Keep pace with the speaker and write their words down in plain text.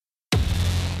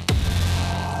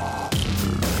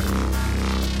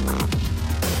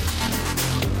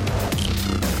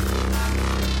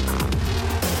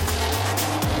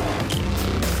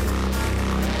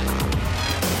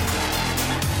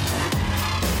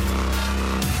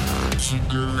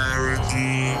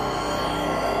Singularity.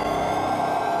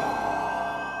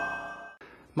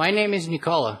 My name is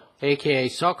Nicola, aka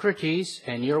Socrates,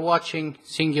 and you're watching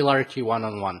Singularity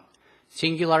One-on-One.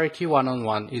 Singularity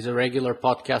One-on-One is a regular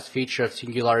podcast feature of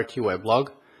Singularity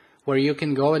Weblog, where you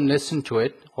can go and listen to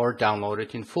it or download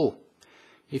it in full.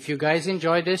 If you guys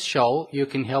enjoy this show, you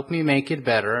can help me make it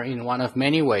better in one of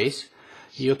many ways.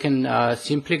 You can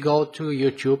simply go to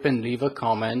YouTube and leave a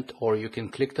comment, or you can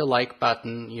click the like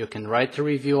button, you can write a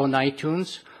review on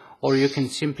iTunes, or you can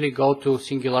simply go to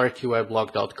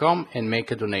singularityweblog.com and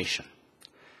make a donation.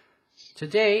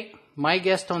 Today, my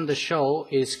guest on the show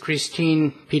is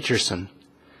Christine Peterson.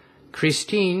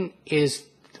 Christine is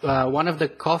one of the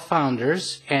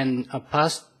co-founders and a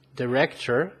past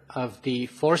director of the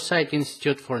Foresight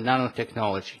Institute for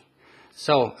Nanotechnology.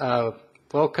 So,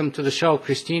 welcome to the show,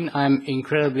 Christine. I'm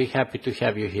incredibly happy to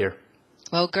have you here.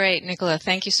 Well, great, Nicola.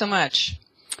 Thank you so much.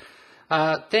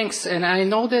 Thanks. And I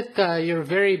know that you're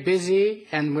very busy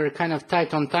and we're kind of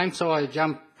tight on time, so I'll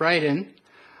jump right in.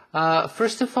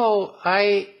 First of all,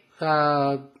 I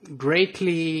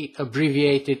greatly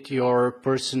abbreviated your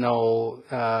personal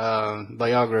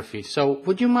biography. So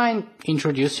would you mind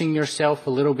introducing yourself a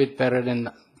little bit better than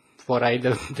what I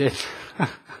did?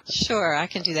 Sure, I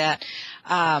can do that.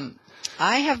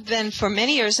 I have been for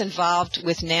many years involved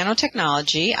with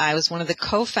nanotechnology. I was one of the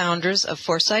co-founders of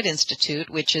Foresight Institute,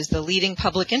 which is the leading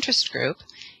public interest group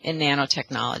in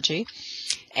nanotechnology.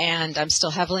 And I'm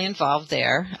still heavily involved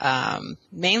there,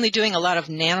 mainly doing a lot of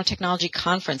nanotechnology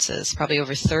conferences, probably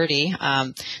over 30.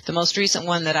 The most recent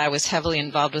one that I was heavily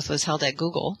involved with was held at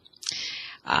Google.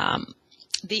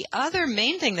 The other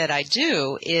main thing that I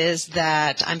do is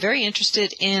that I'm very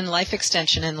interested in life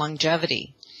extension and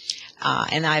longevity.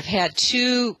 And I've had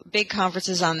two big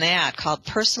conferences on that called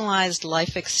Personalized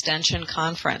Life Extension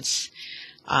Conference.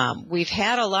 We've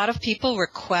had a lot of people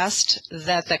request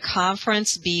that the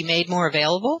conference be made more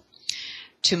available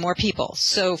to more people.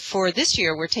 So for this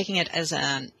year, we're taking it as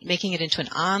making it into an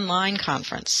online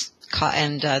conference,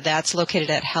 and that's located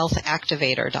at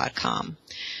healthactivator.com.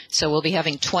 So we'll be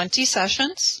having 20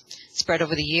 sessions spread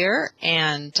over the year,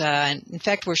 and in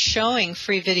fact, we're showing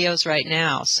free videos right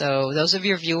now. So those of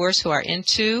your viewers who are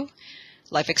into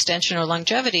life extension or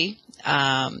longevity,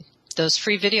 those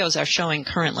free videos are showing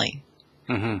currently.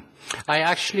 Mm-hmm. I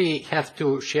actually have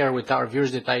to share with our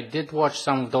viewers that I did watch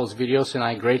some of those videos and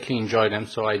I greatly enjoyed them,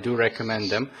 so I do recommend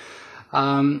them.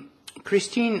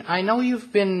 Christine, I know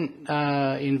you've been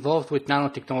involved with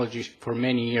nanotechnology for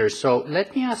many years, so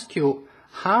let me ask you,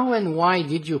 how and why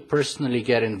did you personally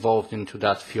get involved into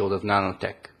that field of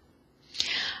nanotech?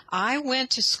 I went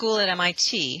to school at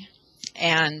MIT,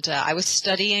 and I was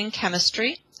studying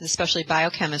chemistry, especially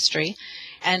biochemistry.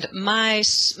 And my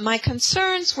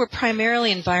concerns were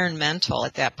primarily environmental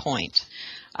at that point.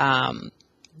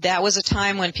 That was a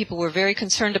time when people were very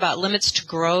concerned about limits to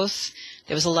growth.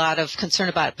 There was a lot of concern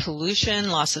about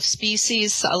pollution, loss of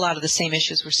species, a lot of the same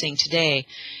issues we're seeing today.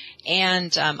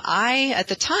 And I, at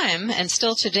the time, and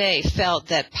still today, felt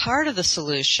that part of the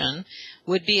solution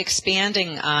would be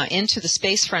expanding into the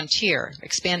space frontier,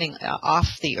 expanding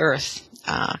off the Earth.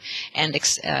 And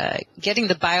getting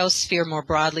the biosphere more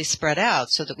broadly spread out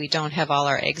so that we don't have all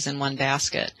our eggs in one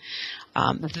basket.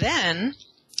 Then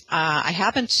I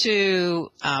happened to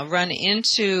run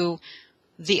into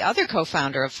the other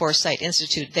co-founder of Foresight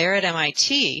Institute there at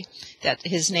MIT. That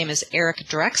his name is Eric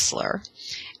Drexler,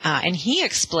 and he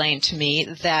explained to me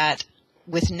that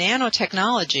with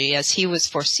nanotechnology, as he was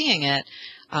foreseeing it,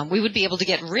 we would be able to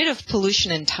get rid of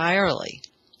pollution entirely.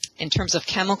 In terms of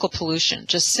chemical pollution,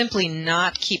 just simply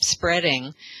not keep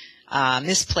spreading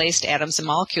misplaced atoms and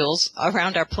molecules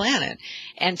around our planet.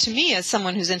 And to me, as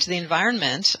someone who's into the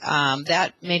environment,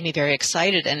 that made me very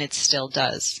excited, and it still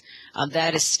does.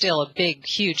 That is still a big,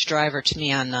 huge driver to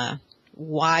me on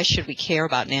why should we care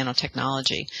about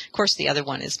nanotechnology. Of course, the other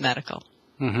one is medical.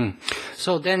 Mm-hmm.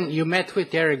 So then you met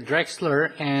with Eric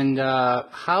Drexler, and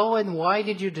how and why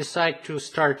did you decide to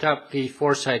start up the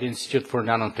Foresight Institute for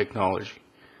Nanotechnology?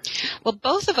 Well,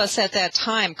 both of us at that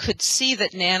time could see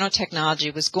that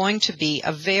nanotechnology was going to be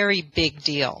a very big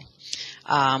deal.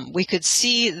 We could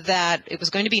see that it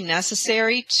was going to be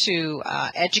necessary to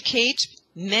educate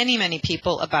many, many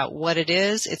people about what it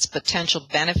is, its potential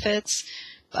benefits,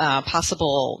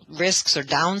 possible risks or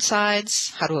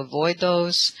downsides, how to avoid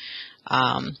those.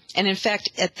 And in fact,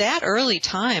 at that early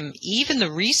time, even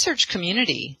the research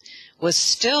community was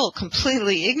still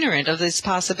completely ignorant of these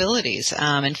possibilities.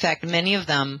 In fact, many of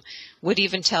them would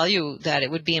even tell you that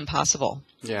it would be impossible.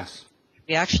 Yes.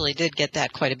 We actually did get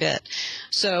that quite a bit.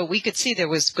 So we could see there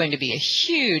was going to be a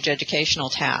huge educational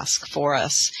task for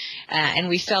us. And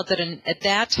we felt that at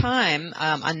that time,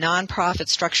 a nonprofit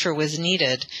structure was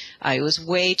needed. It was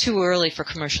way too early for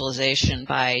commercialization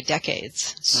by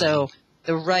decades. So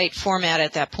the right format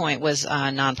at that point was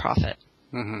nonprofit.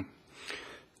 Mm-hmm.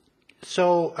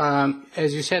 So,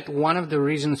 as you said, one of the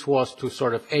reasons was to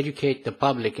sort of educate the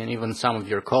public and even some of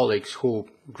your colleagues who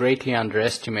greatly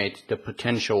underestimate the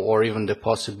potential or even the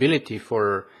possibility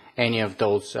for any of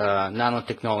those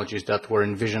nanotechnologies that were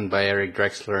envisioned by Eric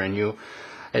Drexler and you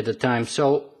at the time.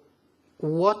 So,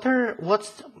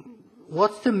 what's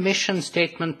the mission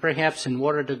statement, perhaps, and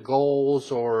what are the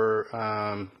goals or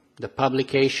the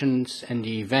publications and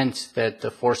the events that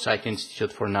the Foresight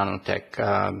Institute for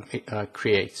Nanotech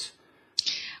creates?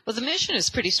 Well, the mission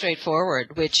is pretty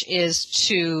straightforward, which is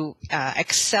to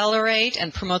accelerate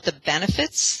and promote the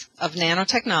benefits of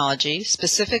nanotechnology,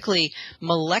 specifically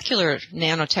molecular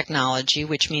nanotechnology,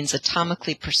 which means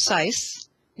atomically precise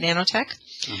nanotech,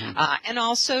 and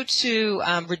also to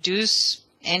reduce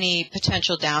any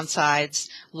potential downsides,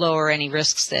 lower any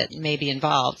risks that may be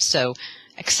involved. So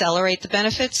accelerate the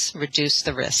benefits, reduce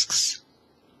the risks.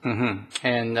 Mm-hmm.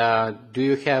 And do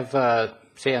you have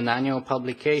say an annual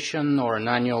publication or an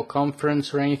annual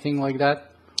conference or anything like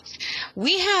that?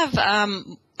 We have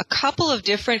a couple of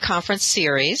different conference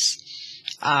series.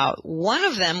 One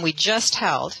of them we just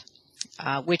held,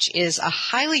 which is a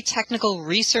highly technical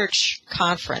research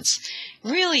conference,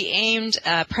 really aimed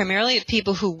primarily at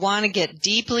people who want to get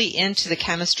deeply into the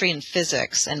chemistry and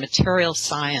physics and material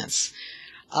science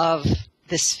of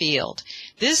this field.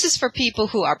 This is for people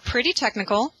who are pretty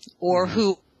technical or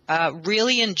who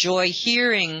really enjoy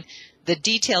hearing the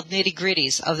detailed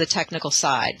nitty-gritties of the technical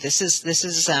side. This is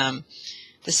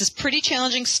pretty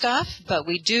challenging stuff, but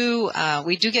we do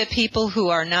get people who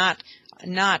are not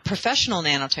professional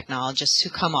nanotechnologists who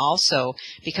come also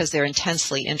because they're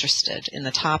intensely interested in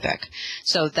the topic.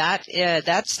 So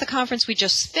that's the conference we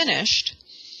just finished.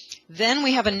 Then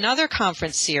we have another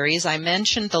conference series. I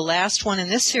mentioned the last one in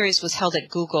this series was held at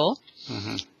Google.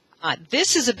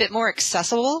 This is a bit more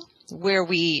accessible, where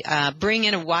we bring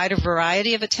in a wider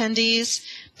variety of attendees,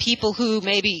 people who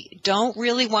maybe don't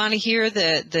really want to hear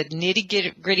the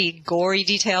nitty-gritty, gory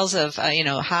details of,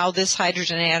 how this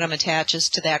hydrogen atom attaches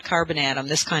to that carbon atom,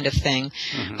 this kind of thing,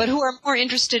 but who are more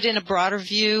interested in a broader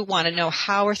view, want to know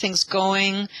how are things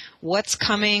going, what's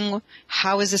coming,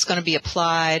 how is this going to be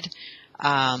applied,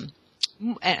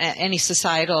 any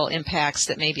societal impacts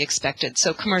that may be expected.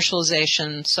 So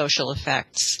commercialization, social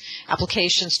effects,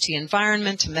 applications to the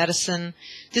environment, to medicine.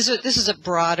 This is a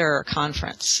broader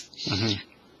conference.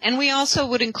 And we also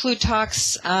would include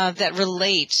talks that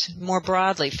relate more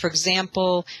broadly. For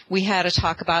example, we had a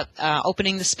talk about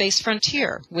opening the space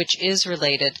frontier, which is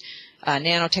related.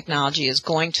 Nanotechnology is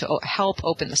going to help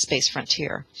open the space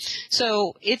frontier.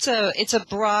 So it's a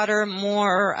broader,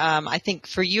 more I think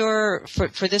for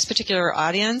this particular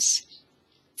audience,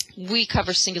 we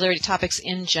cover singularity topics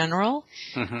in general,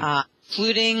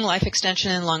 including life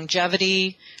extension and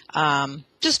longevity,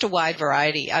 just a wide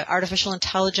variety, artificial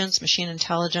intelligence, machine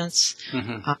intelligence,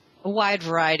 a wide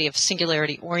variety of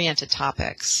singularity-oriented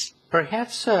topics.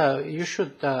 Perhaps you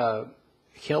should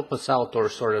help us out or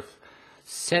sort of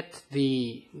set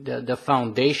the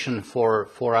foundation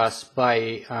for us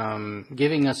by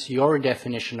giving us your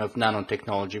definition of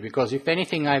nanotechnology, because if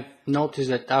anything, I've noticed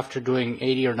that after doing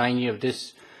 80 or 90 of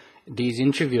these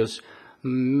interviews,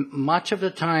 much of the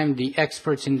time the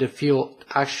experts in the field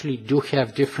actually do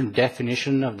have different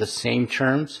definition of the same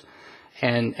terms,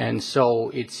 and so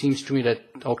it seems to me that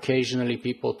occasionally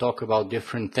people talk about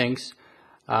different things.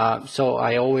 So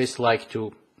I always like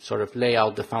to sort of lay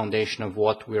out the foundation of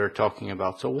what we're talking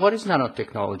about. So what is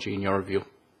nanotechnology in your view?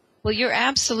 Well, you're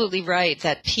absolutely right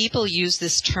that people use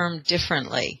this term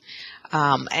differently.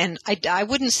 And I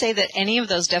wouldn't say that any of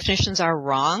those definitions are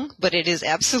wrong, but it is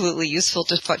absolutely useful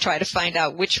to try to find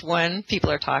out which one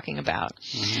people are talking about.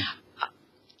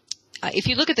 If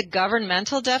you look at the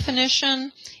governmental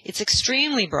definition, it's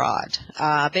extremely broad.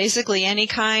 Basically, any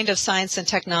kind of science and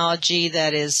technology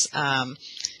that is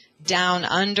down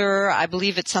under, I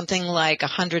believe it's something like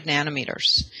 100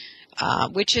 nanometers,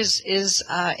 which is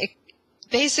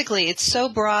basically it's so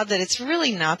broad that it's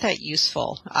really not that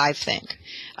useful, I think.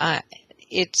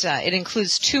 It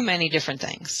includes too many different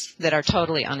things that are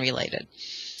totally unrelated.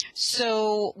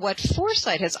 So what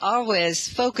Foresight has always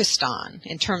focused on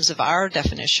in terms of our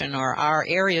definition or our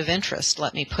area of interest,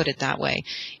 let me put it that way,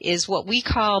 is what we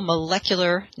call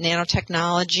molecular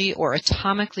nanotechnology or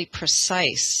atomically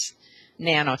precise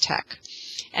nanotech.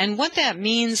 And what that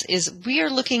means is we are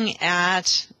looking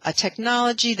at a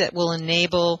technology that will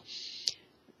enable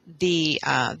the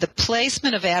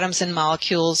placement of atoms and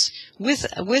molecules with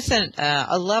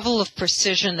a level of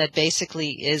precision that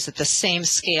basically is at the same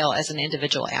scale as an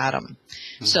individual atom.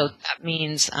 Mm-hmm. So that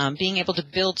means being able to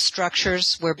build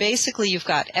structures where basically you've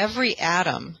got every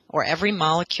atom or every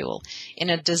molecule in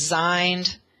a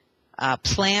designed,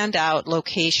 planned out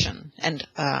location and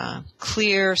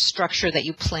clear structure that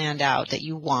you planned out that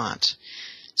you want.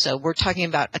 So we're talking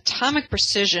about atomic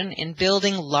precision in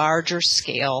building larger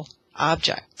scale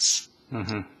objects.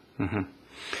 Mm-hmm. Mm-hmm.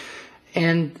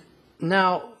 And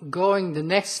now going the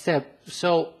next step,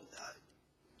 so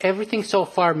everything so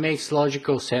far makes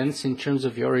logical sense in terms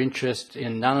of your interest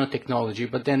in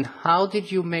nanotechnology, but then how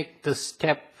did you make the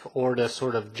step or the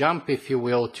sort of jump, if you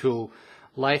will, to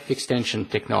life extension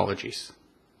technologies?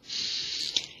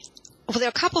 Well, there are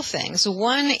a couple things.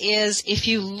 One is if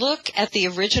you look at the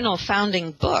original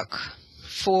founding book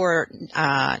for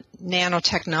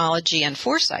nanotechnology and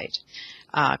foresight,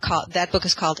 that book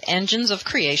is called Engines of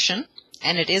Creation,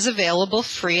 and it is available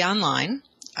free online,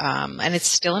 and it's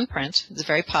still in print. It's a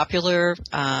very popular,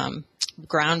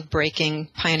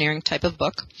 groundbreaking, pioneering type of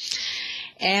book.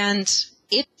 And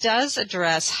it does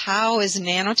address how is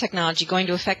nanotechnology going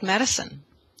to affect medicine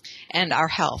and our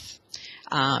health.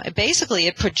 Basically,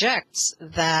 it projects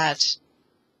that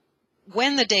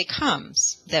when the day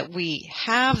comes that we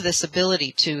have this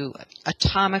ability to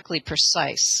atomically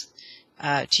precise,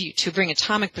 to bring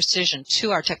atomic precision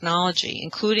to our technology,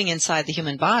 including inside the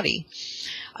human body,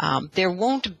 there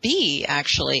won't be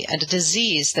actually a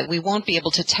disease that we won't be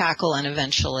able to tackle and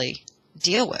eventually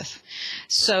deal with.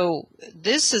 So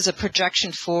this is a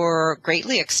projection for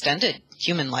greatly extended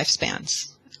human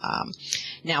lifespans.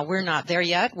 Now, we're not there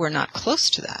yet. We're not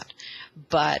close to that.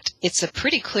 But it's a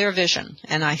pretty clear vision,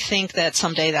 and I think that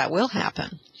someday that will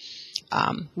happen.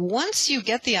 Once you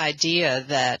get the idea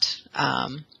that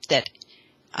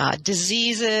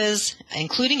diseases,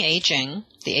 including aging,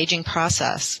 the aging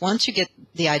process, once you get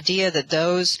the idea that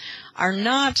those are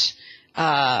not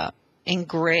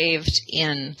engraved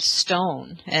in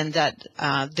stone and that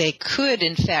they could,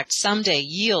 in fact, someday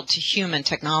yield to human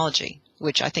technology,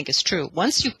 which I think is true.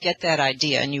 Once you get that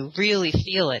idea and you really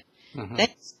feel it, mm-hmm. then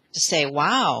to say,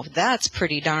 wow, that's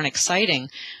pretty darn exciting.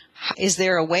 Is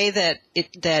there a way that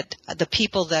the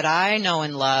people that I know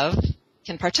and love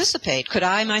can participate? Could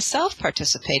I myself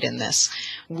participate in this?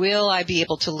 Will I be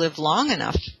able to live long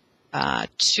enough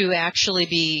to actually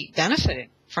be benefiting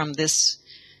from this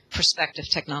prospective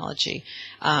technology?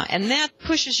 And that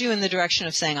pushes you in the direction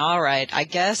of saying, all right, I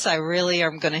guess I really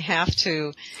am going to have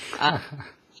to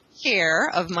care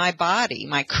of my body,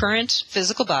 my current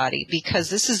physical body,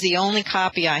 because this is the only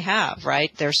copy I have,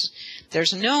 right? There's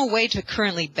no way to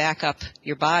currently back up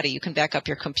your body. You can back up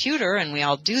your computer, and we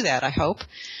all do that, I hope.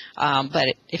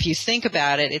 But if you think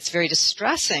about it, it's very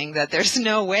distressing that there's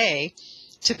no way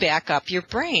to back up your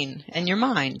brain and your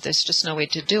mind. There's just no way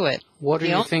to do it. What do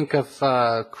you think of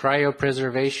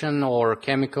cryopreservation or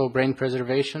chemical brain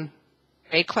preservation?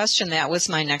 Great question. That was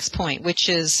my next point, which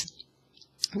is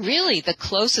really the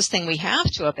closest thing we have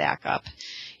to a backup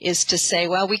is to say,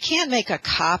 well, we can't make a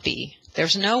copy.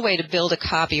 There's no way to build a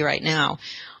copy right now.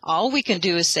 All we can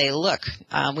do is say, look,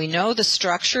 we know the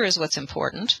structure is what's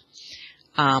important.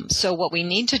 So what we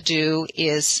need to do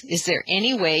is there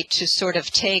any way to sort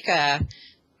of take that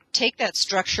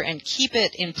structure and keep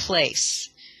it in place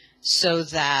so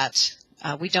that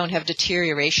we don't have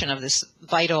deterioration of this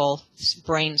vital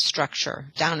brain structure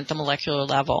down at the molecular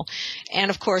level. And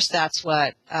of course, that's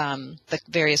what the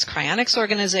various cryonics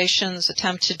organizations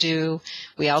attempt to do.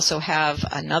 We also have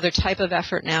another type of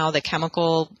effort now, the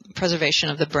chemical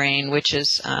preservation of the brain, which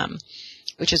is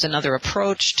another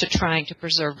approach to trying to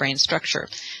preserve brain structure.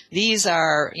 These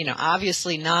are,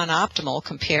 obviously non-optimal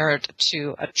compared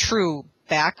to a true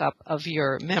backup of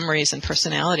your memories and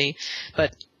personality,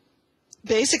 but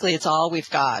basically it's all we've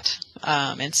got.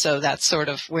 And so that's sort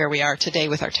of where we are today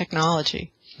with our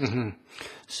technology. Mm-hmm.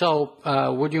 So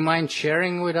would you mind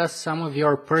sharing with us some of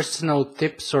your personal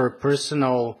tips or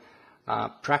personal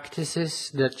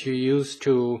practices that you use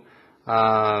to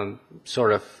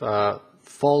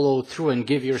follow through and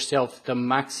give yourself the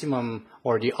maximum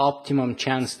or the optimum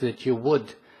chance that you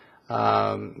would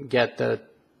get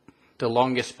the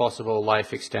longest possible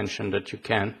life extension that you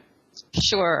can?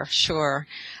 Sure.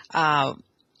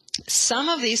 Some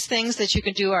of these things that you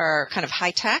can do are kind of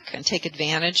high tech and take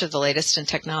advantage of the latest in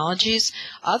technologies.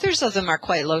 Others of them are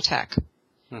quite low tech.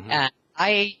 Mm-hmm. And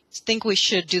I think we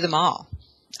should do them all.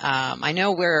 I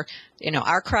know we're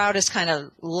our crowd is kind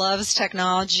of loves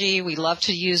technology. We love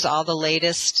to use all the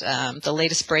latest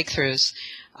breakthroughs,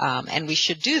 and we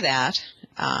should do that.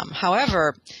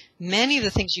 However, many of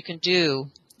the things you can do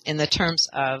in the terms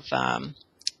of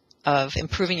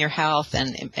improving your health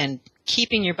and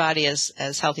keeping your body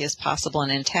as healthy as possible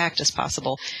and intact as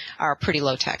possible are pretty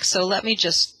low tech. So let me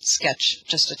just sketch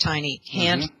just a tiny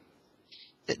hand. Mm-hmm.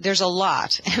 There's a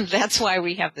lot, and that's why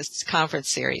we have this conference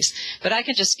series. But I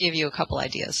can just give you a couple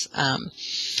ideas.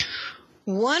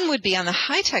 One would be on the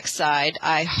high-tech side.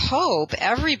 I hope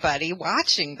everybody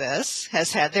watching this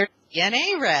has had their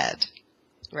DNA read,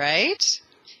 right?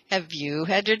 Have you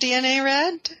had your DNA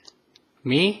read?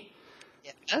 Me?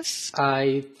 Yes.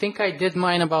 I think I did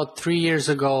mine about 3 years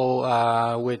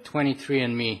ago with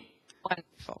 23andMe.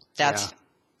 Wonderful. That's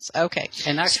okay.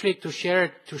 And actually, to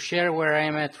share where I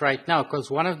am at right now, because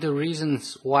one of the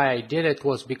reasons why I did it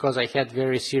was because I had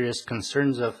very serious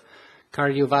concerns of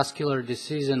cardiovascular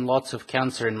disease and lots of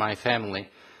cancer in my family.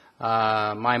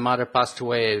 My mother passed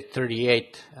away at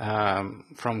 38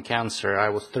 from cancer. I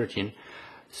was 13.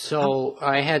 So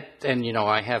I had, and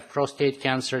I have prostate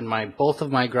cancer in both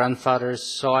of my grandfathers.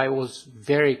 So I was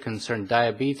very concerned.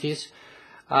 Diabetes,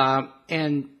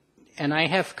 and I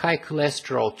have high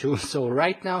cholesterol too. So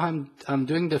right now I'm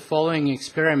doing the following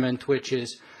experiment, which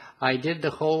is I did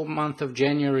the whole month of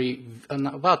January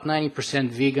about 90%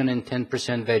 vegan and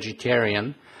 10%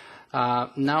 vegetarian.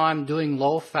 Now I'm doing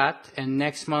low fat, and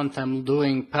next month I'm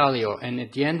doing paleo. And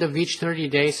at the end of each 30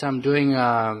 days, I'm doing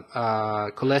a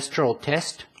cholesterol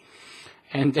test,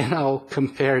 and then I'll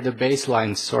compare the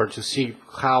baselines sort to see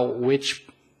which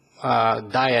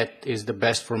diet is the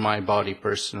best for my body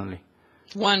personally.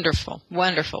 Wonderful,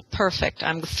 wonderful, perfect.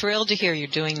 I'm thrilled to hear you're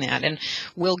doing that, and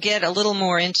we'll get a little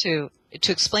more into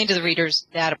to explain to the readers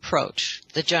that approach,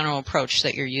 the general approach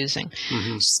that you're using.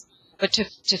 Mm-hmm. But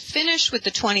to finish with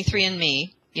the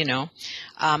 23andMe,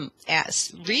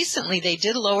 as recently they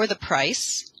did lower the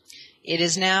price. It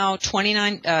is now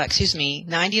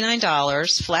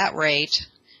 $99 flat rate.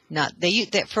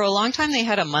 For a long time they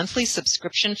had a monthly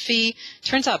subscription fee.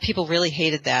 Turns out people really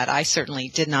hated that. I certainly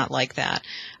did not like that.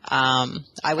 I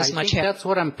think that's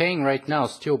what I'm paying right now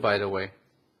still, by the way.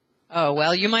 Oh,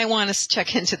 well, you might want to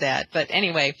check into that. But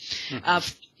anyway,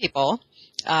 people,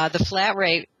 the flat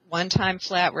rate, one-time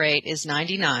flat rate is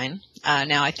 $99.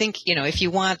 Now, I think, if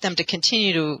you want them to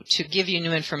continue to give you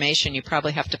new information, you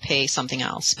probably have to pay something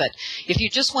else. But if you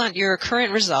just want your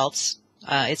current results,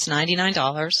 it's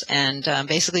 $99. And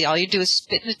basically all you do is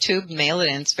spit in a tube, mail it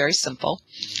in. It's very simple.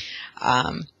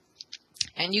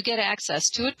 And you get access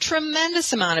to a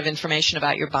tremendous amount of information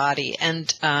about your body.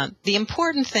 And the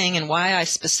important thing, and why I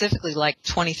specifically like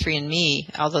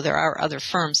 23andMe, although there are other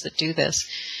firms that do this,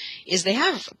 is they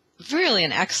have really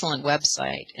an excellent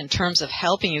website in terms of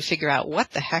helping you figure out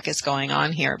what the heck is going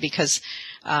on here, because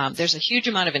there's a huge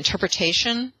amount of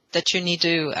interpretation that you need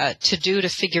to do to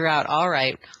figure out, all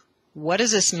right, what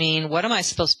does this mean? What am I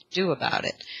supposed to do about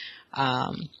it?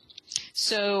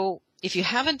 So if you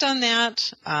haven't done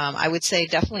that, I would say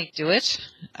definitely do it.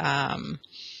 No,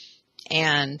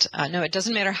 it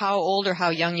doesn't matter how old or how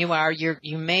young you are.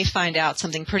 You may find out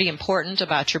something pretty important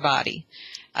about your body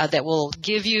that will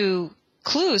give you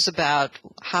clues about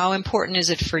how important is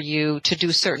it for you to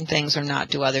do certain things or not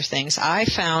do other things. I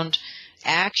found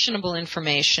actionable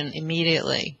information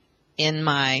immediately in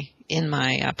my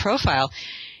profile,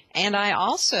 and I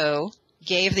also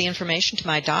gave the information to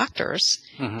my doctors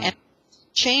and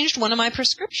changed one of my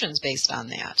prescriptions based on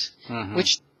that.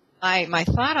 Which my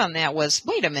thought on that was,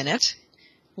 wait a minute,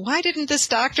 why didn't this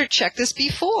doctor check this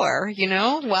before?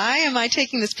 Why am I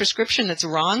taking this prescription that's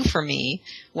wrong for me?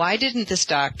 Why didn't this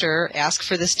doctor ask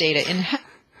for this data in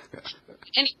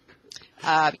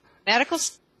medical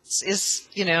is,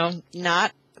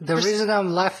 not. The reason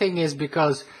I'm laughing is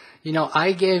because,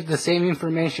 I gave the same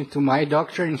information to my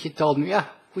doctor and he told me,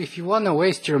 if you want to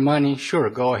waste your money, sure,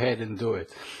 go ahead and do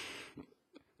it.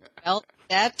 Well,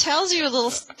 that tells you a little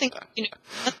something,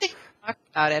 one thing we talk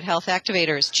about at Health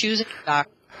Activator is choosing a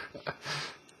doctor.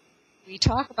 We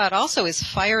talk about also is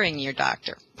firing your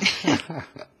doctor. You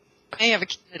may have a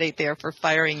candidate there for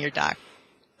firing your doctor.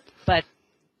 But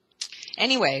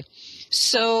anyway,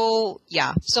 so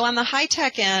on the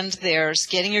high-tech end, there's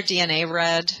getting your DNA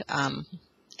read,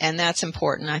 and that's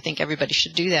important. I think everybody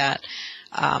should do that.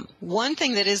 One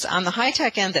thing that is on the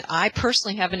high-tech end that I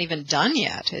personally haven't even done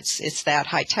yet, it's that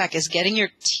high-tech, is getting your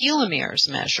telomeres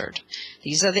measured.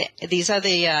 These are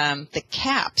the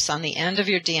caps on the end of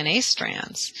your DNA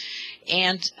strands,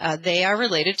 and they are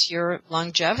related to your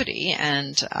longevity.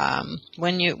 And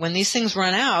when these things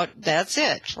run out, that's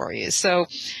it for you. So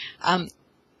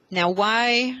now,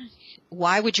 why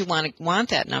why would you want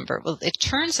that number? Well, it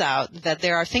turns out that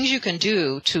there are things you can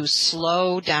do to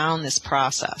slow down this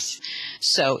process.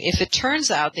 So if it turns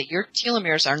out that your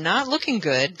telomeres are not looking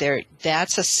good,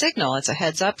 that's a signal. It's a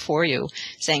heads up for you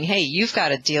saying, hey, you've got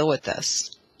to deal with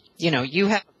this. You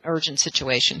have an urgent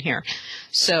situation here.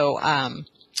 So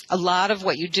a lot of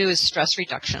what you do is stress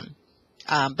reduction.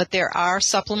 But there are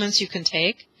supplements you can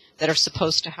take that are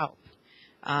supposed to help.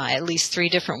 At least 3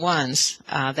 different ones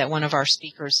that one of our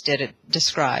speakers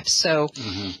describe. So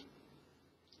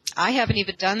I haven't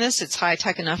even done this. It's high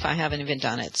tech enough I haven't even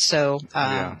done it. So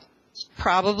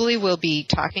probably we'll be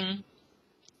talking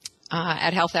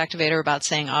at Health Activator about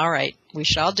saying, all right, we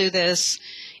should all do this.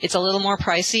 It's a little more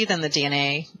pricey than the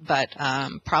DNA, but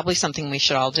probably something we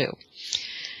should all do.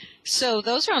 So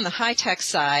those are on the high tech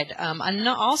side. And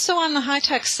also on the high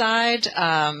tech side,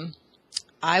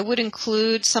 I would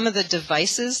include some of the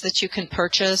devices that you can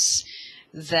purchase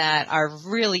that are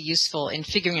really useful in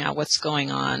figuring out what's going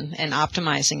on and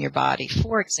optimizing your body.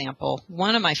 For example,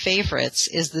 one of my favorites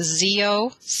is the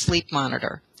Zeo Sleep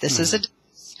Monitor. This is a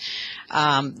device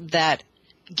that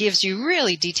gives you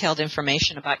really detailed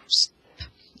information about your sleep,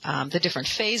 the different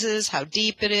phases, how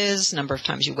deep it is, number of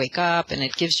times you wake up, and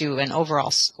it gives you an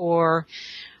overall score.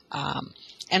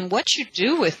 And what you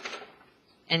do with,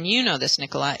 and you know this,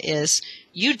 Nicola, is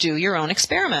you do your own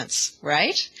experiments,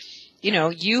 right?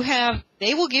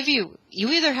 They will give you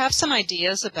either have some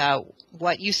ideas about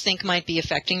what you think might be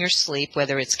affecting your sleep,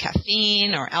 whether it's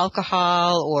caffeine or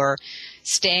alcohol or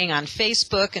staying on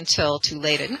Facebook until too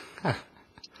late at night.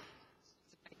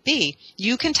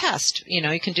 You can test.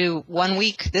 You can do 1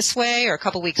 week this way or a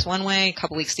couple weeks one way, a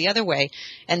couple weeks the other way,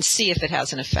 and see if it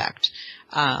has an effect.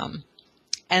 And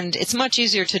it's much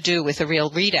easier to do with a real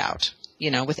readout,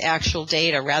 with actual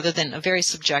data rather than a very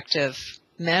subjective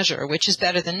measure, which is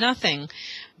better than nothing.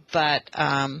 But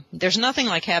there's nothing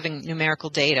like having numerical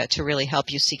data to really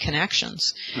help you see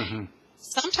connections. Mm-hmm.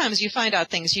 Sometimes you find out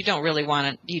things you don't really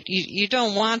want to, you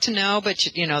don't want to know, but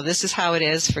this is how it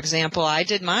is. For example, I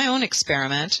did my own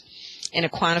experiment in a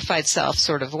quantified self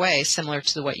sort of way, similar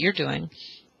to what you're doing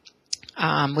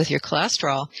with your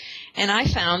cholesterol. And I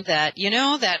found that,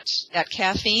 that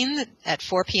caffeine at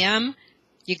 4 p.m.,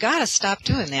 you got to stop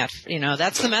doing that.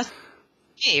 That's the method.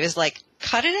 It was like,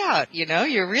 cut it out.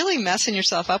 You're really messing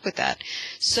yourself up with that.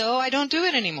 So I don't do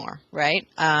it anymore, right?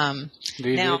 Do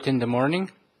you do it in the morning?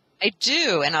 I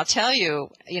do, and I'll tell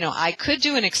you, I could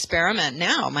do an experiment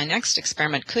now. My next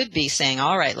experiment could be saying,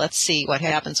 all right, let's see what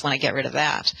happens when I get rid of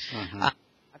that. Mm-hmm. I've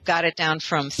got it down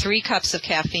from 3 cups of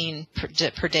caffeine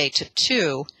per day to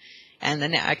 2, and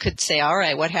then I could say, all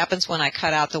right, what happens when I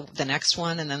cut out the next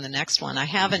one and then the next one? I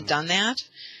haven't done that,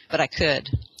 but I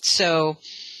could. So,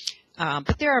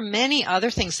 but there are many other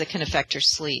things that can affect your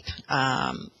sleep.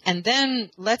 And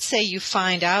then let's say you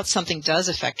find out something does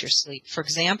affect your sleep. For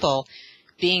example,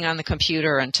 being on the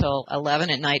computer until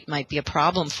 11 at night might be a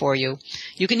problem for you.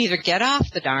 You can either get off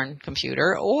the darn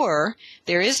computer, or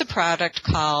there is a product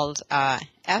called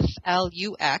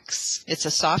FLUX. It's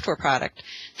a software product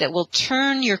that will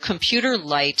turn your computer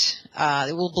light,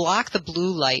 it will block the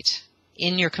blue light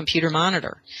in your computer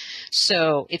monitor.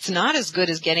 So it's not as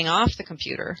good as getting off the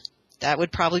computer. That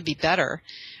would probably be better.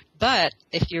 But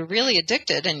if you're really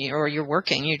addicted or you're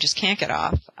working, you just can't get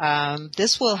off,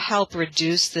 this will help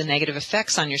reduce the negative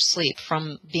effects on your sleep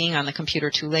from being on the computer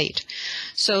too late.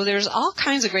 So there's all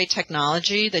kinds of great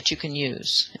technology that you can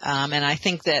use. And I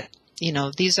think that,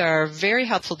 these are very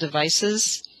helpful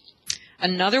devices.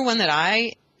 Another one that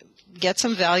I get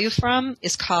some value from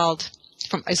is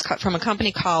from a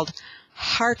company called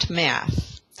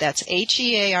HeartMath. That's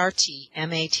HeartMath,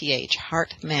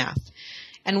 HeartMath.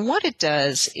 And what it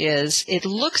does is it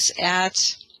looks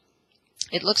at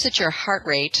your heart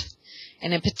rate,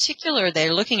 and in particular,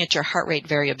 they're looking at your heart rate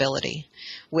variability,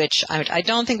 which I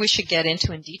don't think we should get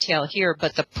into in detail here,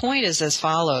 but the point is as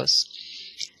follows.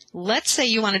 Let's say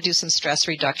you want to do some stress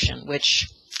reduction, which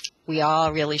we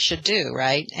all really should do,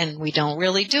 right? And we don't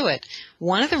really do it.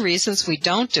 One of the reasons we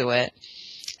don't do it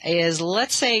is,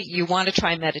 let's say you want to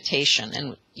try meditation,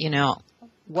 and,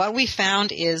 what we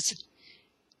found is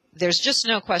there's just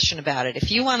no question about it.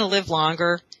 If you want to live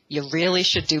longer, you really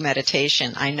should do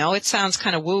meditation. I know it sounds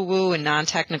kind of woo-woo and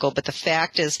non-technical, but the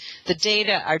fact is the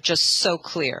data are just so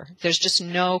clear. There's just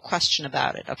no question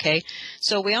about it, okay?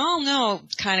 So we all know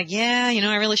kind of,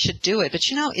 I really should do it. But,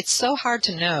 it's so hard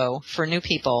to know for new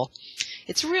people.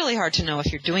 It's really hard to know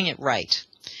if you're doing it right.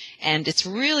 And it's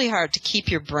really hard to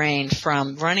keep your brain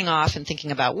from running off and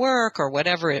thinking about work or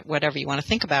whatever you want to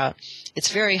think about.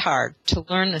 It's very hard to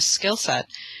learn this skill set.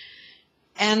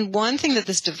 And one thing that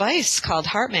this device called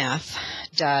HeartMath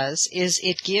does is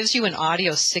it gives you an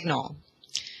audio signal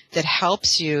that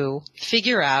helps you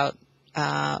figure out,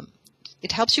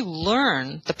 it helps you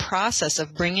learn the process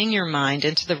of bringing your mind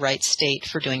into the right state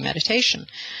for doing meditation.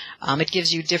 It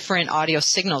gives you different audio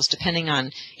signals depending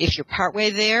on if you're partway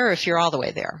there or if you're all the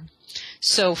way there.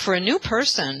 So for a new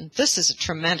person, this is a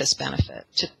tremendous benefit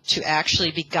to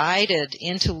actually be guided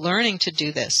into learning to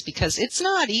do this, because it's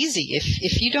not easy.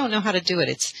 If you don't know how to do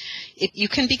it, you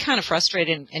can be kind of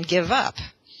frustrated and give up.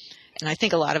 And I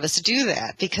think a lot of us do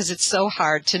that because it's so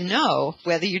hard to know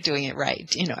whether you're doing it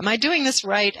right. You know, am I doing this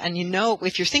right? And you know,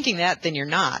 if you're thinking that, then you're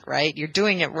not, right? You're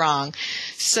doing it wrong.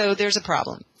 So there's a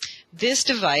problem. This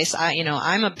device,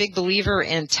 I'm a big believer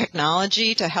in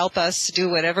technology to help us do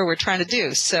whatever we're trying to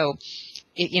do. So,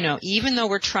 even though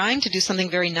we're trying to do something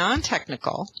very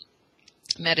non-technical,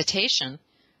 meditation,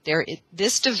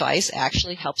 this device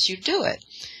actually helps you do it.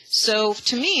 So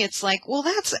to me, it's like, well,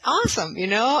 that's awesome.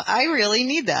 I really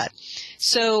need that.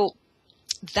 So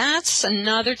that's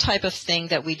another type of thing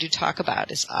that we do talk about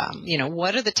is,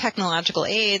 what are the technological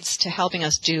aids to helping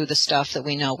us do the stuff that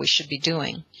we know we should be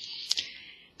doing?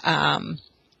 And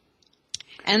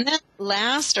then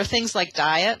last are things like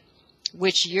diet,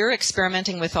 which you're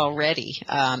experimenting with already.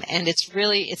 And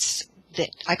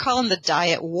I call them the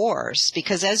diet wars,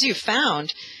 because as you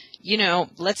found,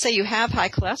 let's say you have high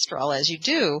cholesterol, as you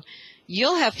do,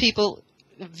 you'll have people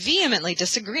vehemently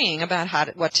disagreeing about how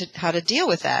to deal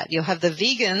with that. You'll have the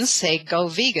vegans say go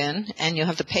vegan, and you'll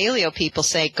have the paleo people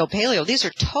say go paleo. These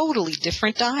are totally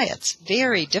different diets,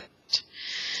 very different.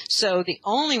 So the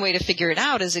only way to figure it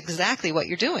out is exactly what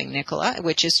you're doing, Nicola,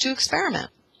 which is to experiment.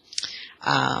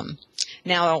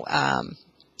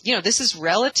 This is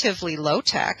relatively low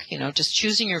tech, just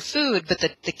choosing your food, but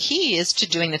the key is to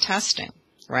doing the testing,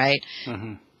 right?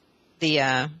 Mm-hmm.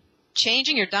 The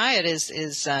changing your diet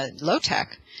is low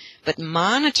tech, but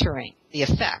monitoring the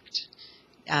effect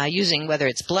using whether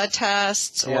it's blood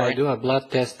tests or I do a blood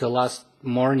test the last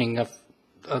morning of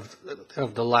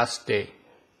the last day.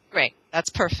 Great. That's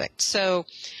perfect. So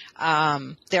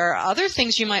there are other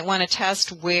things you might want to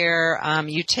test where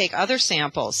you take other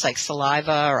samples like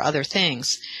saliva or other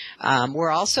things. We're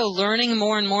also learning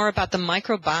more and more about the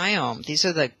microbiome. These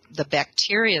are the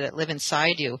bacteria that live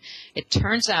inside you. It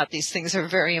turns out these things are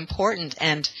very important,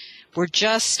 and we're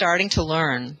just starting to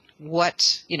learn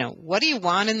what do you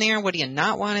want in there? What do you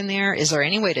not want in there? Is there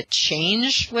any way to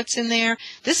change what's in there?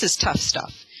 This is tough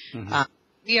stuff. Mm-hmm.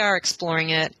 We are exploring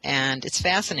it, and it's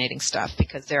fascinating stuff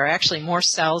because there are actually more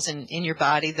cells in your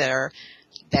body that are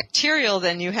bacterial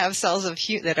than you have cells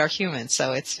that are human.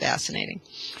 So it's fascinating.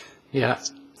 Yeah.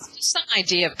 Just an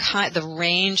idea of the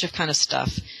range of kind of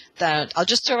stuff. That I'll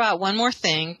just throw out one more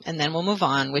thing, and then we'll move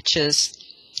on, which is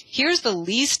here's the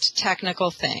least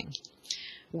technical thing.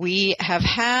 It's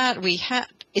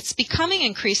becoming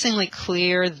increasingly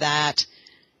clear that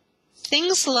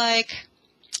things like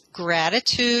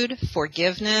gratitude,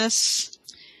 forgiveness,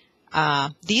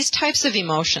 these types of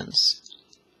emotions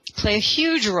play a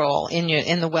huge role in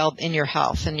your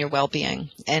health and your well-being,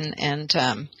 and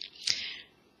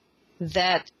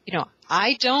that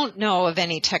I don't know of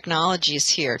any technologies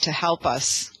here to help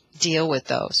us deal with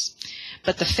those,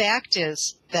 but the fact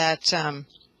is that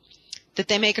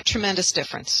they make a tremendous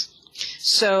difference.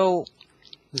 So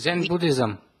Zen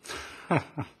Buddhism.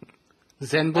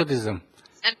 Zen Buddhism.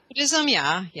 And Buddhism,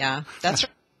 yeah, that's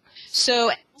right. So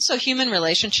also human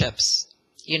relationships,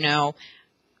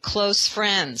 close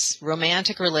friends,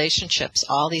 romantic relationships,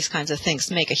 all these kinds of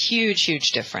things make a huge,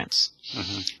 huge difference.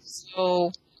 Mm-hmm.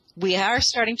 So we are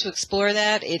starting to explore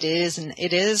that. It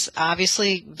is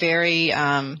obviously very,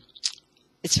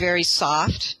 it's very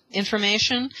soft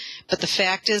information, but the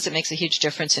fact is it makes a huge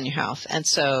difference in your health. And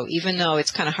so even though it's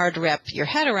kind of hard to wrap your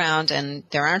head around, and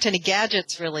there aren't any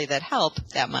gadgets really that help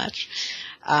that much,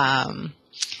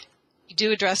 you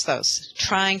do address those,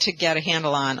 trying to get a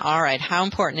handle on, all right, how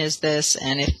important is this?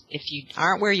 And if you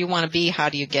aren't where you want to be, how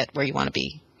do you get where you want to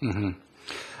be? Mm-hmm.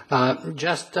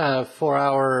 Just for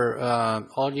our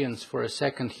audience for a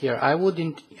second here, I would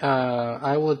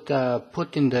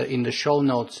put in the show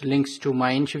notes links to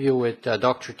my interview with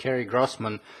Dr. Terry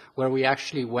Grossman, where we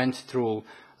actually went through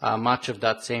much of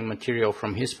that same material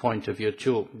from his point of view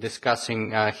too,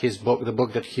 discussing his book, the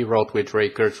book that he wrote with Ray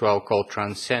Kurzweil called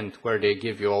Transcend, where they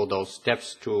give you all those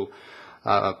steps to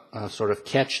sort of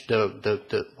catch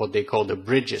the what they call the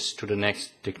bridges to the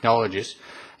next technologies.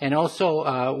 And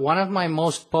also, one of my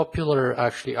most popular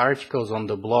actually articles on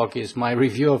the blog is my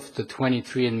review of the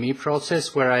 23andMe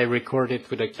process, where I recorded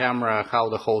with a camera how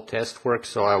the whole test works.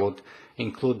 So I would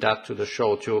include that to the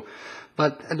show too.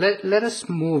 But let us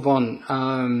move on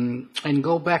and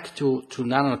go back to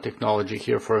nanotechnology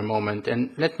here for a moment.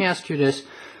 And let me ask you this.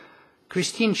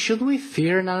 Christine, should we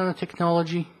fear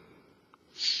nanotechnology?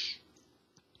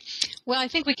 Well, I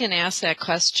think we can ask that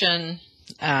question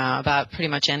about pretty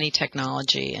much any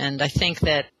technology. And I think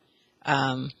that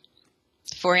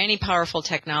for any powerful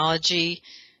technology,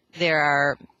 there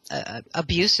are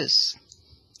abuses.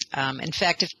 In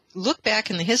fact, if you look back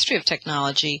in the history of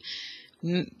technology,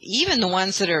 even the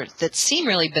ones that seem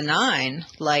really benign,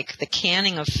 like the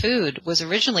canning of food, was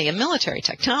originally a military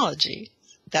technology.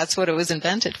 That's what it was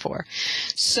invented for.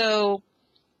 So,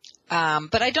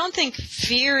 but I don't think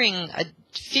fearing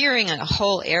a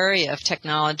whole area of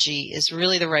technology is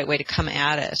really the right way to come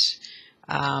at it.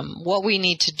 What we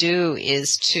need to do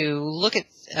is to look at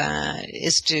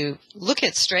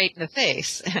straight in the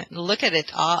face and look at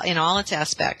it all in all its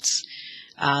aspects,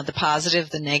 the positive,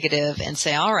 the negative, and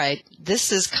say, all right,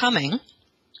 this is coming.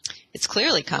 It's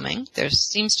clearly coming. There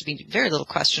seems to be very little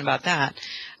question about that.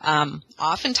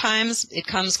 Oftentimes it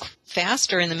comes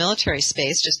faster in the military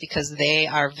space just because they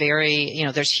are very,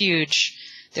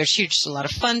 there's a lot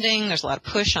of funding, there's a lot of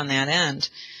push on that end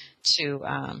to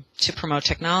promote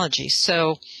technology.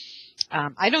 So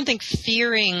I don't think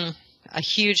fearing a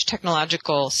huge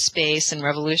technological space and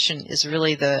revolution is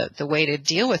really the way to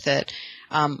deal with it.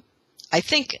 I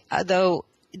think, though,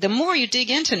 the more you dig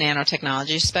into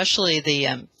nanotechnology, especially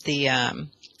the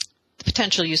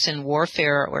potential use in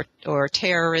warfare or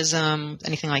terrorism,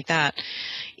 anything like that,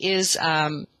 is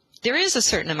there is a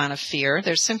certain amount of fear.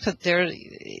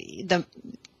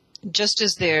 Just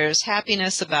as there's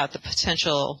happiness about the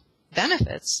potential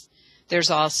benefits, there's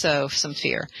also some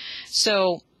fear.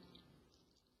 So,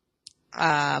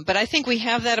 but I think we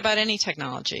have that about any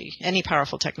technology, any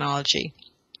powerful technology.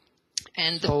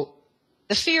 And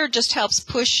the fear just helps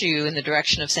push you in the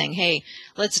direction of saying, hey,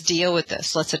 let's deal with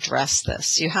this. Let's address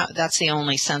this. That's the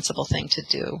only sensible thing to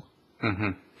do. Mm-hmm.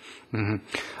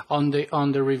 Mm-hmm.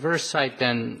 On the reverse side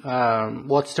then,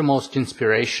 what's the most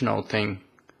inspirational thing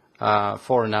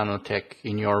for nanotech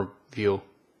in your view?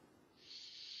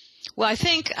 Well, I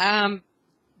think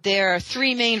there are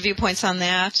three main viewpoints on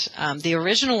that. The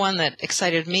original one that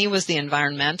excited me was the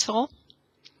environmental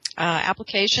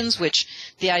applications, which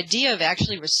the idea of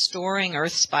actually restoring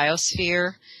Earth's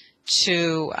biosphere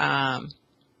to an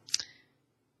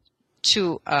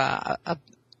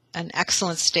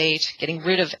excellent state, getting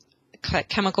rid of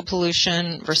chemical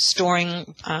pollution,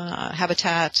 restoring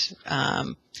habitat,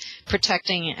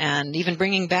 protecting, and even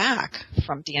bringing back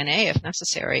from DNA, if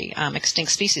necessary,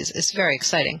 extinct species is very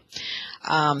exciting.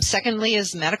 Secondly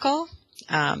is medical.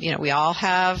 We all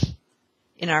have,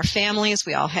 in our families,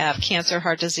 we all have cancer,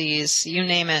 heart disease, you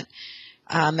name it,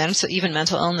 even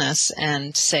mental illness,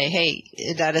 and say,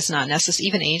 hey, that is not necessary,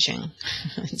 even aging,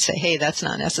 and say, hey, that's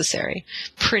not necessary.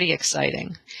 Pretty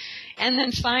exciting. And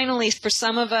then finally, for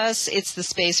some of us, it's the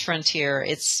space frontier.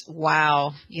 It's,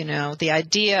 wow, the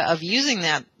idea of using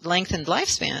that lengthened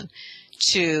lifespan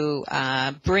to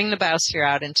bring the biosphere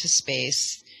out into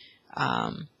space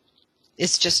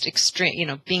is just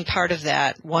extreme. Being part of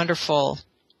that wonderful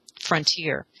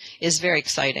frontier is very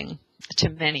exciting to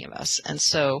many of us. And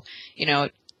so,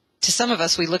 to some of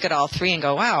us, we look at all three and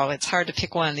go, wow, it's hard to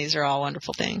pick one. These are all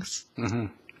wonderful things. Mm-hmm.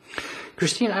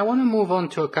 Christine, I want to move on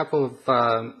to a couple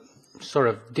of sort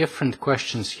of different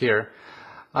questions here.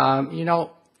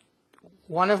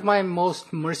 One of my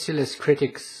most merciless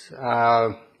critics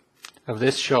of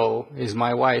this show is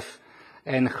my wife,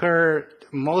 and her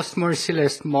most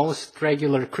merciless, most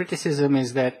regular criticism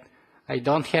is that I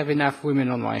don't have enough women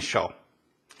on my show.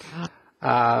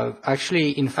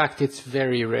 Actually, in fact, it's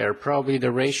very rare. Probably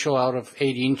the ratio out of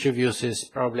 80 interviews is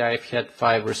probably I've had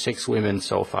 5 or 6 women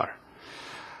so far.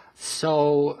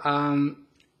 So,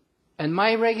 and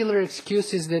my regular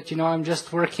excuse is that, I'm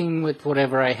just working with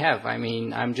whatever I have. I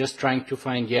mean, I'm just trying to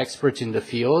find the experts in the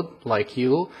field, like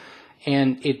you,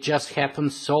 and it just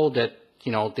happens so that,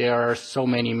 there are so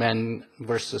many men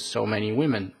versus so many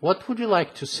women. What would you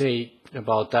like to say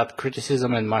about that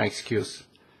criticism and my excuse?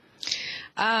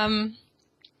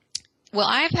 Well,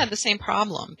 I've had the same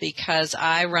problem because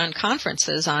I run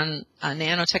conferences on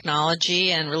nanotechnology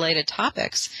and related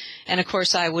topics. And, of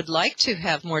course, I would like to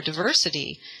have more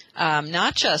diversity,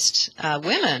 not just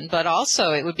women, but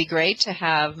also it would be great to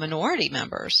have minority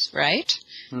members, right?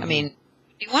 Mm-hmm. I mean, it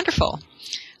would be wonderful.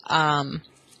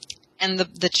 And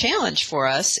the challenge for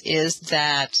us is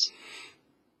that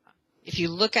if you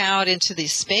look out into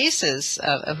these spaces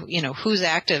of who's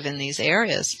active in these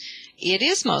areas, it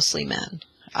is mostly men.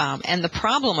 And the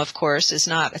problem, of course, it's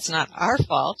not our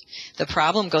fault. The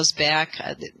problem goes back,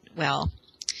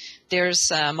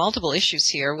 there's multiple issues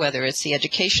here, whether it's the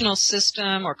educational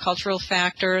system or cultural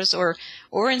factors or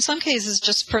in some cases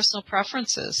just personal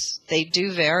preferences. They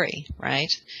do vary,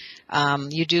 right?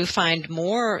 You do find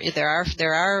more.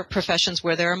 There are professions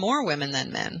where there are more women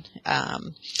than men.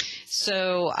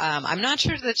 So I'm not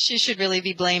sure that she should really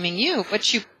be blaming you.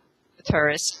 What you with her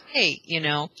is, hey,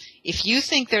 if you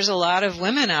think there's a lot of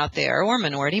women out there, or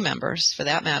minority members for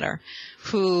that matter,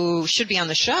 who should be on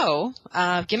the show,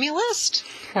 give me a list.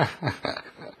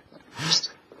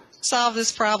 Solve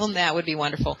this problem, that would be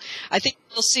wonderful. I think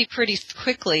you'll see pretty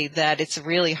quickly that it's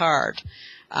really hard.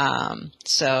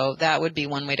 So that would be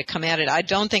one way to come at it. I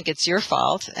don't think it's your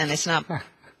fault, and it's not.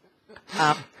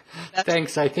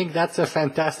 Thanks. I think that's a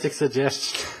fantastic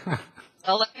suggestion.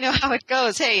 Well, let me know how it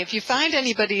goes. Hey, if you find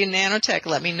anybody in nanotech,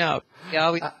 let me know.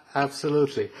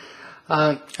 Absolutely.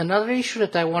 Another issue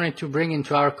that I wanted to bring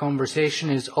into our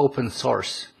conversation is open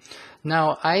source.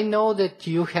 Now, I know that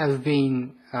you have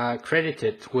been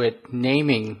credited with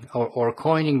naming or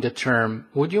coining the term.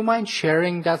 Would you mind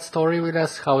sharing that story with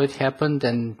us, how it happened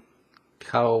and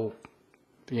how,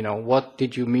 what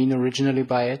did you mean originally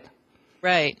by it?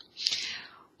 Right.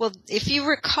 Well, if you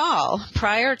recall,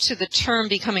 prior to the term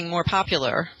becoming more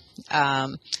popular,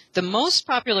 the most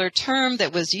popular term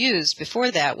that was used before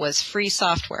that was free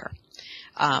software.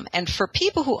 And for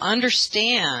people who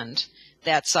understand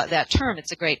that term,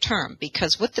 it's a great term,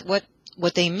 because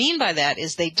what they mean by that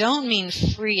is they don't mean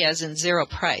free as in zero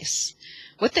price.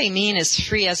 What they mean is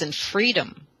free as in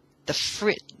freedom.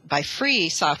 By free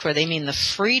software, they mean the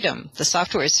freedom. The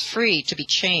software is free to be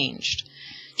changed,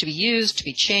 to be used, to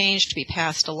be changed, to be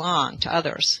passed along to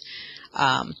others.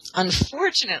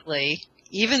 Unfortunately,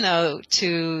 even though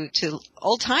to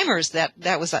old timers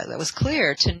that was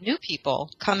clear, to new people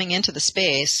coming into the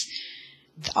space,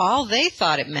 all they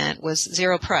thought it meant was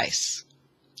zero price,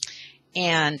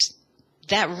 and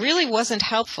that really wasn't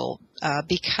helpful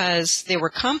because there were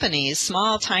companies,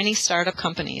 small, tiny startup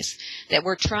companies, that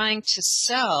were trying to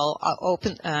sell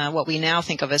what we now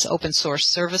think of as open source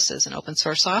services and open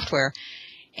source software.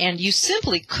 And you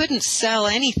simply couldn't sell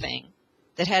anything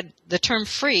that had the term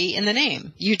free in the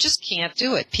name. You just can't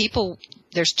do it.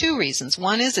 There's two reasons.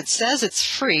 One is it says it's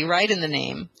free right in the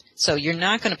name, so you're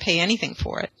not going to pay anything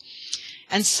for it.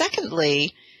 And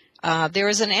secondly, there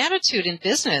is an attitude in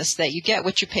business that you get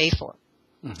what you pay for.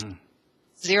 Mm-hmm.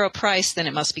 Zero price, then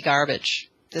it must be garbage.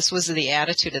 This was the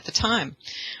attitude at the time.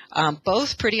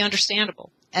 Both pretty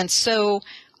understandable. And so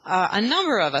a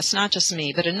number of us, not just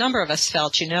me, but a number of us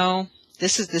felt,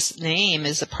 this name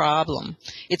is a problem.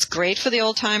 It's great for the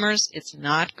old timers. It's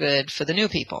not good for the new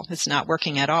people. It's not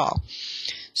working at all.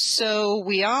 So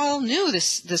we all knew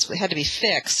this had to be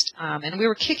fixed, and we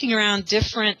were kicking around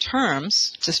different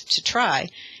terms to try.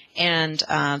 And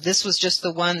this was just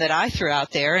the one that I threw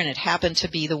out there, and it happened to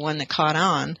be the one that caught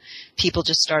on. People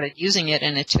just started using it,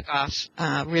 and it took off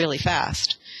really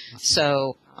fast.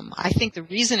 So I think the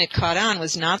reason it caught on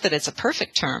was not that it's a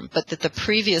perfect term, but that the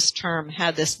previous term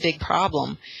had this big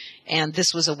problem, and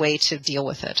this was a way to deal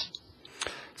with it.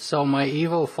 So my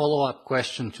evil follow-up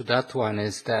question to that one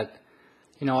is that,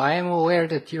 I am aware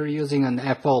that you're using an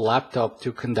Apple laptop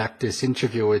to conduct this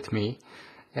interview with me,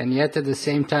 and yet at the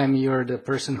same time you're the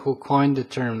person who coined the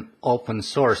term open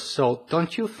source. So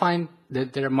don't you find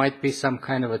that there might be some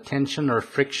kind of a tension or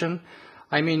friction?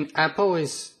 I mean, Apple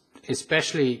is,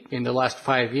 especially in the last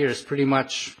 5 years, pretty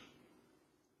much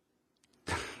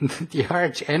the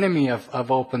arch enemy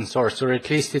of open source, or at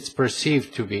least it's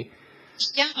perceived to be.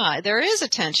 Yeah, there is a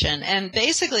tension. And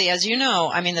basically, as you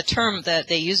know, the term that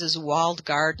they use is walled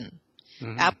garden.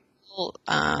 Mm-hmm. Apple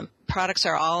products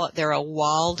they're a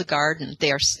walled garden.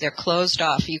 They're closed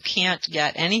off. You can't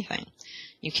get anything.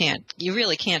 You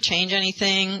really can't change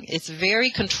anything. It's a very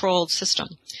controlled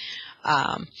system.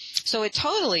 So it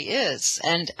totally is.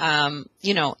 And,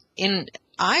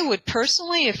 I would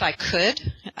personally, if I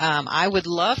could, I would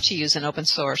love to use an open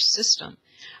source system.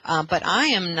 But I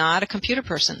am not a computer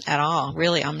person at all.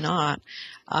 Really, I'm not.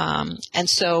 And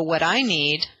so what I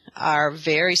need are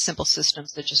very simple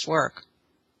systems that just work.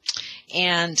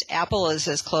 And Apple is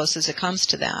as close as it comes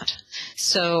to that.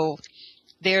 So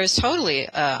there is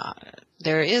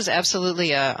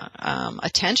absolutely a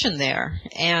tension there.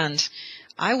 And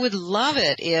I would love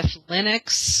it if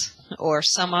Linux or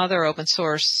some other open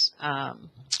source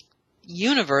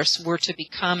universe were to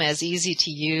become as easy to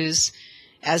use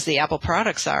as the Apple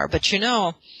products are. But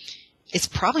it's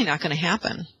probably not going to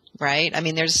happen, right?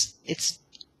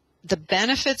 The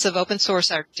benefits of open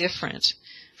source are different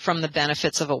from the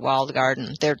benefits of a walled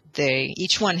garden.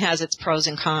 Each one has its pros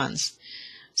and cons.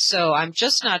 So I'm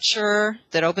just not sure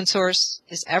that open source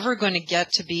is ever going to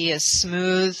get to be as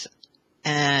smooth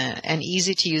and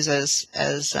easy to use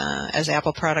as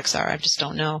Apple products are. I just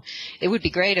don't know. It would be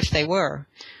great if they were.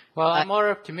 Well, I'm more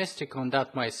optimistic on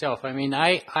that myself. I mean,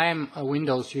 I'm a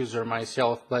Windows user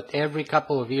myself, but every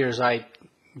couple of years I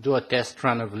do a test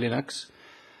run of Linux.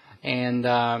 And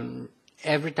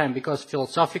every time, because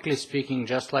philosophically speaking,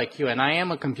 just like you, and I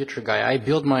am a computer guy, I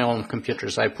build my own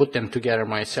computers. I put them together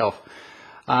myself.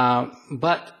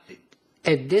 But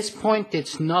at this point,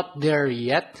 it's not there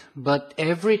yet. But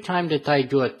every time that I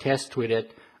do a test with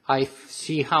it, I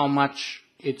see how much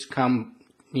it's come,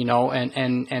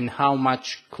 and how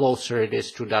much closer it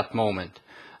is to that moment.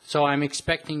 So I'm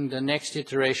expecting the next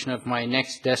iteration of my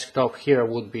next desktop here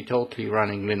would be totally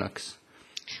running Linux.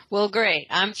 Well, great.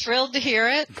 I'm thrilled to hear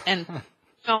it. And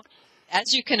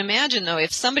as you can imagine, though,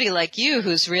 if somebody like you,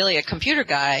 who's really a computer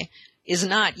guy, is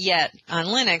not yet on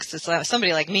Linux, it's like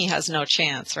somebody like me has no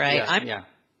chance, right?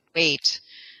 Wait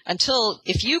until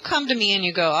if you come to me and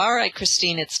you go, all right,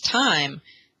 Christine, it's time.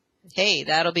 Hey,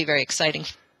 that'll be very exciting.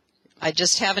 I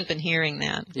just haven't been hearing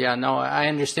that. Yeah, no, I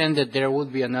understand that there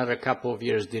would be another couple of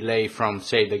years delay from,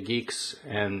 say, the geeks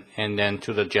and then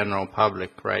to the general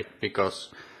public, right? Because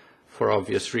for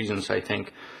obvious reasons, I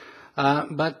think.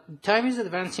 But time is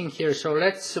advancing here, so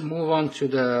let's move on to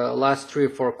the last 3 or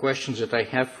 4 questions that I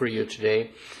have for you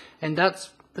today. And that's,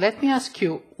 let me ask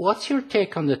you, what's your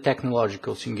take on the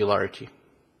technological singularity?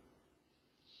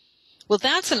 Well,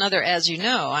 that's another, as you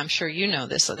know, I'm sure you know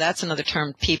this, so that's another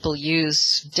term people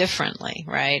use differently,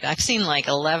 right? I've seen like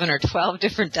 11 or 12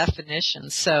 different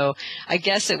definitions, so I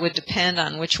guess it would depend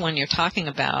on which one you're talking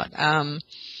about.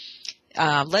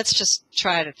 Let's just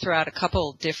try to throw out a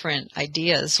couple different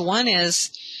ideas. One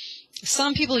is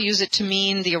some people use it to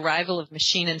mean the arrival of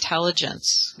machine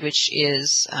intelligence, which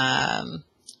is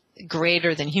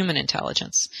greater than human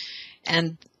intelligence.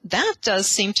 And that does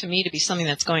seem to me to be something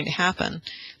that's going to happen.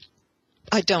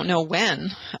 I don't know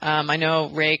when. I know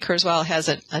Ray Kurzweil has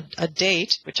a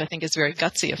date, which I think is very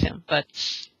gutsy of him, but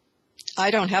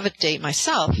I don't have a date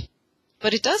myself.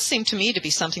 But it does seem to me to be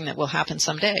something that will happen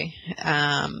someday.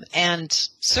 And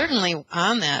certainly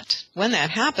on that, when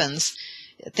that happens,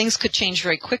 things could change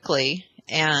very quickly.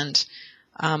 And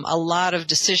a lot of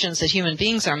decisions that human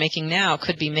beings are making now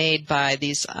could be made by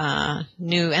these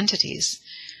new entities.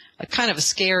 A kind of a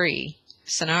scary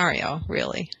scenario,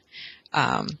 really.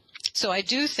 So I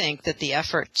do think that the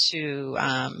effort to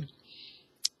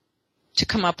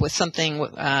come up with something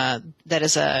that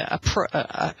is a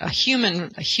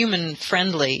human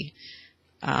friendly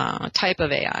type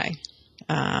of AI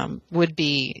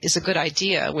is a good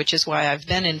idea, which is why I've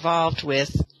been involved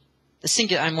with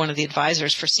I'm one of the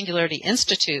advisors for Singularity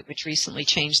Institute, which recently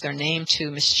changed their name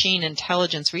to Machine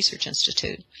Intelligence Research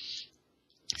Institute.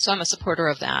 So I'm a supporter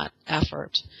of that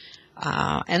effort.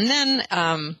 And then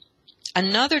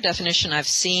another definition I've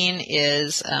seen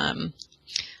is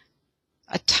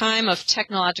a time of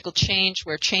technological change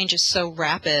where change is so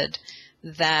rapid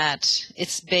that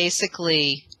it's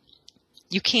basically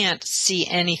you can't see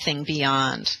anything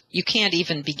beyond. You can't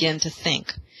even begin to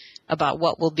think about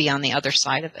what will be on the other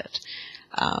side of it.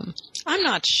 I'm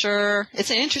not sure. It's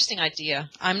an interesting idea.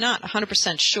 I'm not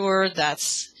 100% sure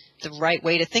that's the right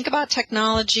way to think about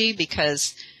technology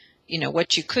because,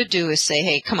 what you could do is say,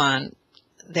 hey, come on,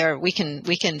 we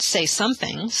can say some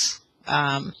things.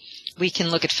 We can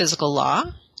look at physical law.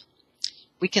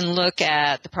 We can look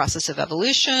at the process of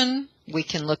evolution. We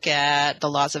can look at the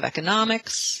laws of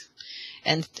economics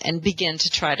and begin to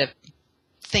try to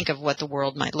think of what the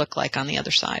world might look like on the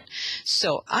other side.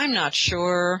 So I'm not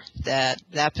sure that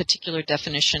particular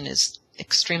definition is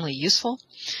extremely useful,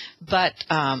 but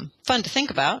fun to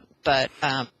think about, but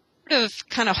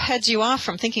kind of heads you off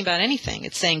from thinking about anything.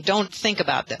 It's saying don't think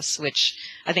about this, which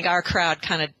I think our crowd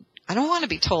I don't want to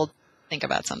be told think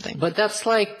about something. But that's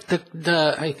like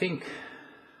I think,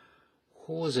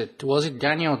 who was it? Was it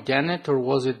Daniel Dennett or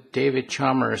was it David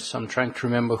Chalmers? I'm trying to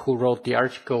remember who wrote the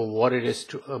article, What It Is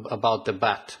About the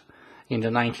Bat in the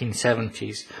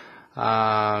 1970s.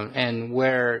 And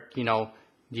where,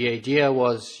 the idea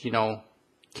was,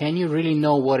 can you really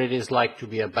know what it is like to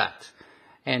be a bat?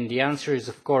 And the answer is,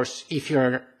 of course, if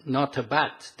you're not a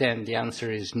bat, then the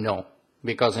answer is no.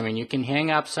 Because, you can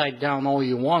hang upside down all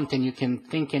you want and you can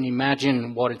think and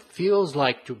imagine what it feels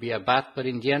like to be a bat, but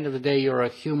in the end of the day, you're a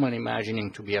human imagining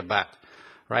to be a bat,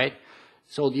 right?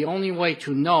 So the only way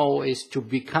to know is to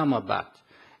become a bat.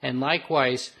 And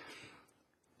likewise,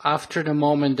 after the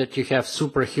moment that you have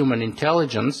superhuman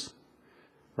intelligence,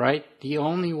 right, the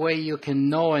only way you can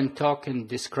know and talk and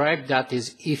describe that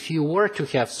is if you were to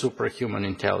have superhuman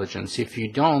intelligence. If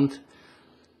you don't,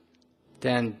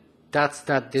 then that's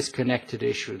that disconnected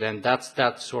issue. Then that's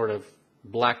that sort of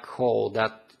black hole,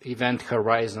 that event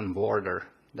horizon border,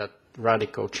 that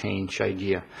radical change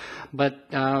idea. But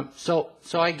so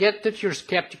I get that you're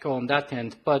skeptical on that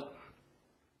end, but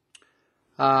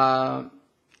how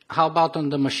about on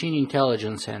the machine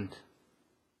intelligence end?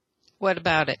 What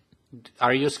about it?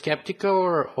 Are you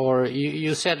skeptical, or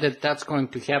you said that that's going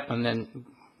to happen, and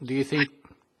do you think...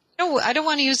 No, I don't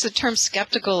want to use the term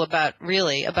skeptical about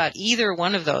either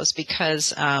one of those,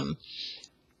 because I'm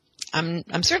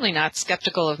certainly not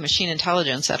skeptical of machine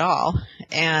intelligence at all,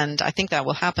 and I think that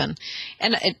will happen.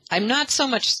 And I'm not so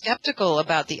much skeptical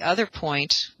about the other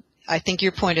point. I think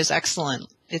your point is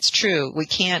excellent. It's true. We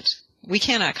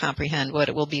cannot comprehend what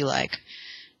it will be like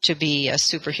to be a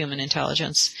superhuman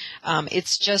intelligence.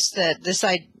 It's just that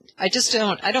I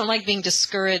don't like being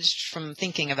discouraged from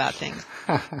thinking about things.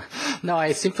 No,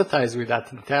 I sympathize with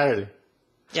that entirely.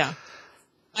 Yeah.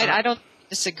 I don't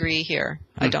disagree here.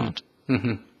 I don't.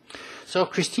 Mm-hmm. So,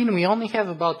 Christine, we only have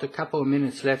about a couple of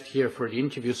minutes left here for the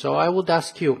interview, so I would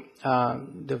ask you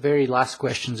the very last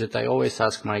questions that I always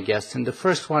ask my guests. And the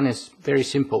first one is very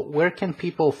simple. Where can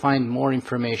people find more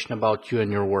information about you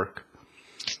and your work?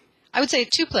 I would say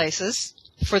 2 places.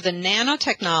 For the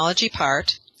nanotechnology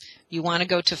part, you want to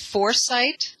go to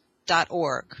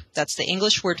foresight.org. That's the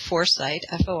English word foresight,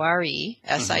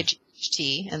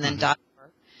 F-O-R-E-S-I-G-H-T, and then .org,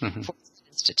 Foresight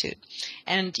Institute.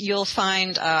 And you'll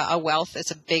find a wealth.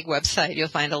 It's a big website. You'll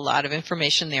find a lot of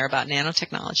information there about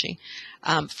nanotechnology.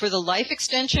 For the life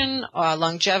extension,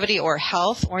 longevity, or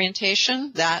health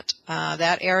orientation, that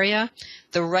area,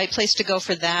 the right place to go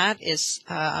for that is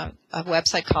a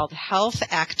website called Health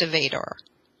Activator.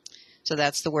 So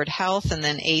that's the word health and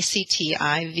then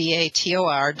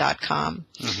activator.com.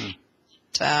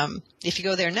 If you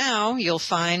go there now, you'll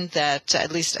find that,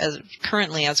 at least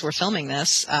currently as we're filming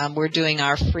this, we're doing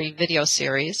our free video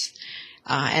series.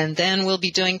 And then we'll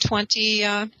be doing 20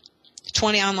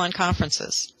 online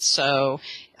conferences. So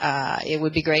it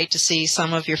would be great to see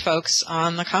some of your folks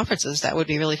on the conferences. That would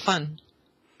be really fun.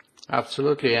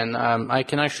 Absolutely. And I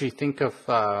can actually think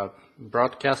of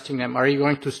broadcasting them. Are you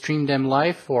going to stream them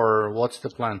live, or what's the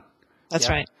plan? That's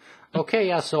right. Okay,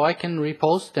 yeah, so I can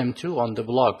repost them too on the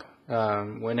blog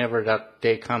whenever that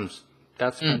day comes.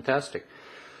 That's fantastic.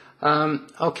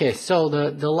 Okay, so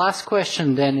the last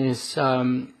question then is,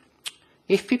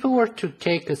 if people were to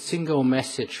take a single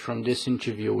message from this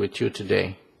interview with you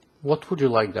today, what would you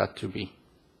like that to be?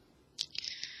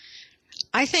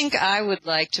 I think I would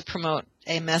like to promote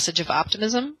a message of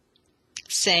optimism,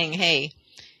 saying, hey,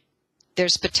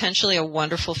 there's potentially a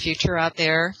wonderful future out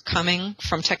there coming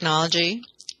from technology,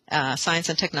 science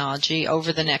and technology,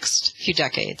 over the next few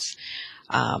decades.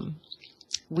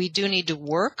 We do need to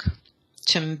work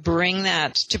to bring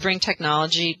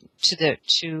technology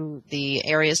to the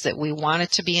areas that we want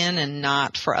it to be in, and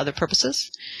not for other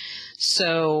purposes.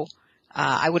 So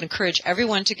I would encourage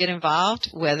everyone to get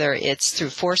involved, whether it's through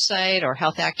Foresight or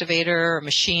Health Activator or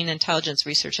Machine Intelligence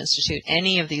Research Institute,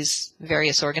 any of these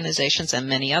various organizations and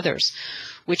many others,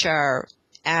 which are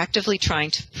actively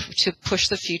trying to push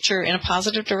the future in a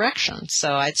positive direction.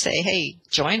 So I'd say, hey,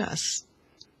 join us.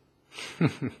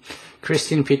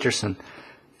 Christine Peterson,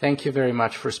 thank you very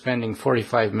much for spending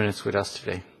 45 minutes with us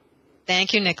today.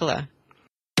 Thank you, Nicola.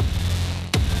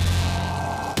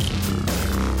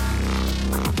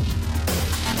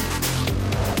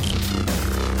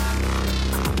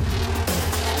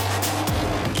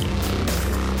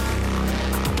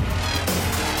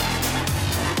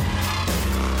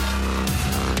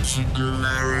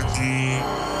 Singularity.